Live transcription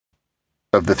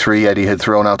Of the three Eddie had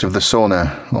thrown out of the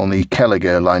sauna, only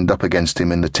Kelliger lined up against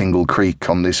him in the Tingle Creek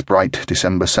on this bright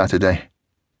December Saturday.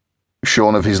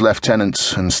 Shorn of his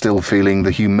lieutenants and still feeling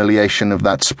the humiliation of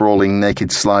that sprawling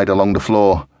naked slide along the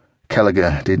floor,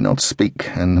 Kelliger did not speak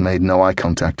and made no eye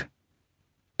contact.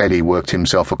 Eddie worked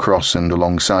himself across and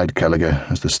alongside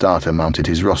Kelliger as the starter mounted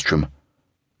his rostrum,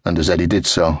 and as Eddie did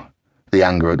so, the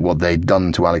anger at what they'd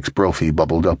done to Alex Brophy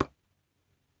bubbled up.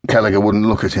 Kelliger wouldn't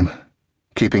look at him.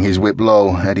 Keeping his whip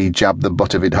low, Eddie jabbed the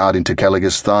butt of it hard into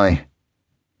Kelliger's thigh.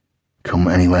 "Come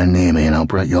anywhere near me and I'll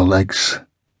break your legs,"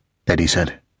 Eddie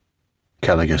said.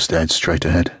 Kelliger stared straight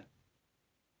ahead.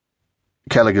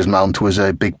 Kelliger's mount was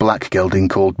a big black gelding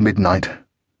called Midnight.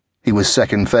 He was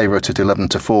second favourite at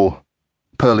 11-4.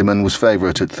 Perliman was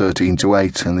favourite at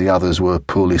 13-8, and the others were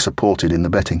poorly supported in the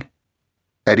betting.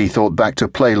 Eddie thought back to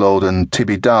Playload and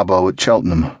Tibby Darbo at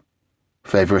Cheltenham,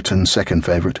 favourite and second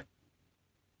favourite.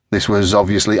 This was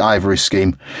obviously Ivory's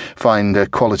scheme: find a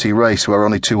quality race where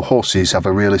only two horses have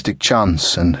a realistic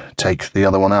chance and take the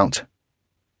other one out.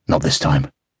 Not this time.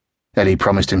 Eddie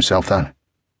promised himself that.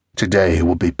 Today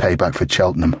would be payback for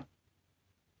Cheltenham.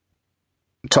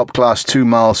 Top-class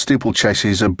 2-mile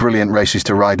steeplechases are brilliant races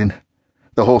to ride in.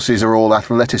 The horses are all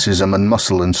athleticism and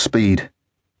muscle and speed.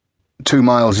 2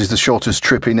 miles is the shortest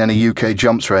trip in any UK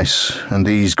jumps race, and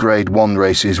these Grade 1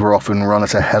 races were often run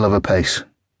at a hell of a pace.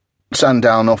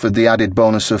 Sandown offered the added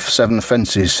bonus of 7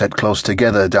 fences set close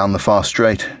together down the far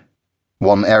straight.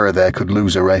 One error there could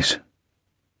lose a race.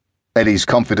 Eddie's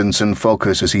confidence and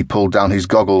focus as he pulled down his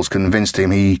goggles convinced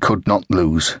him he could not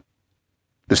lose.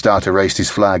 The starter raised his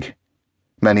flag.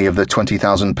 Many of the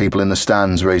 20,000 people in the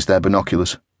stands raised their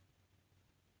binoculars.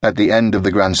 At the end of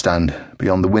the grandstand,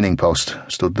 beyond the winning post,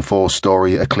 stood the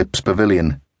 4-story Eclipse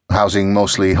Pavilion, housing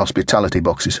mostly hospitality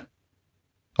boxes.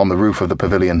 On the roof of the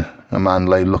pavilion, a man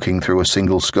lay looking through a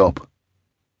single scope.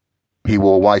 He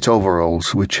wore white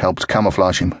overalls, which helped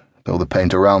camouflage him, though the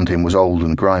paint around him was old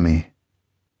and grimy.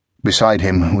 Beside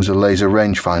him was a laser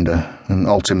rangefinder, an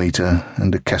altimeter,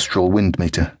 and a Kestrel wind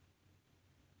meter.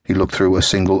 He looked through a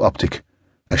single optic,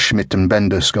 a Schmidt and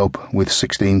Bender scope with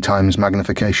 16 times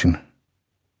magnification.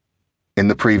 In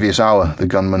the previous hour, the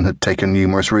gunman had taken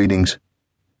numerous readings.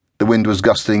 The wind was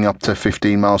gusting up to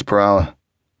 15 miles per hour.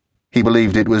 He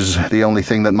believed it was the only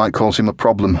thing that might cause him a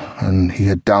problem, and he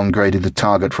had downgraded the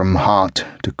target from heart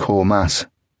to core mass,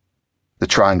 the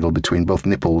triangle between both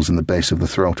nipples and the base of the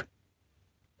throat.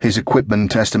 His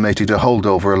equipment estimated a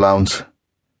holdover allowance,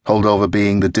 holdover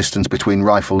being the distance between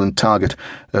rifle and target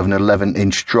of an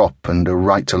 11-inch drop and a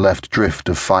right-to-left drift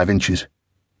of 5 inches.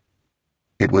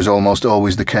 It was almost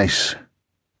always the case.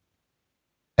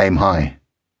 Aim high.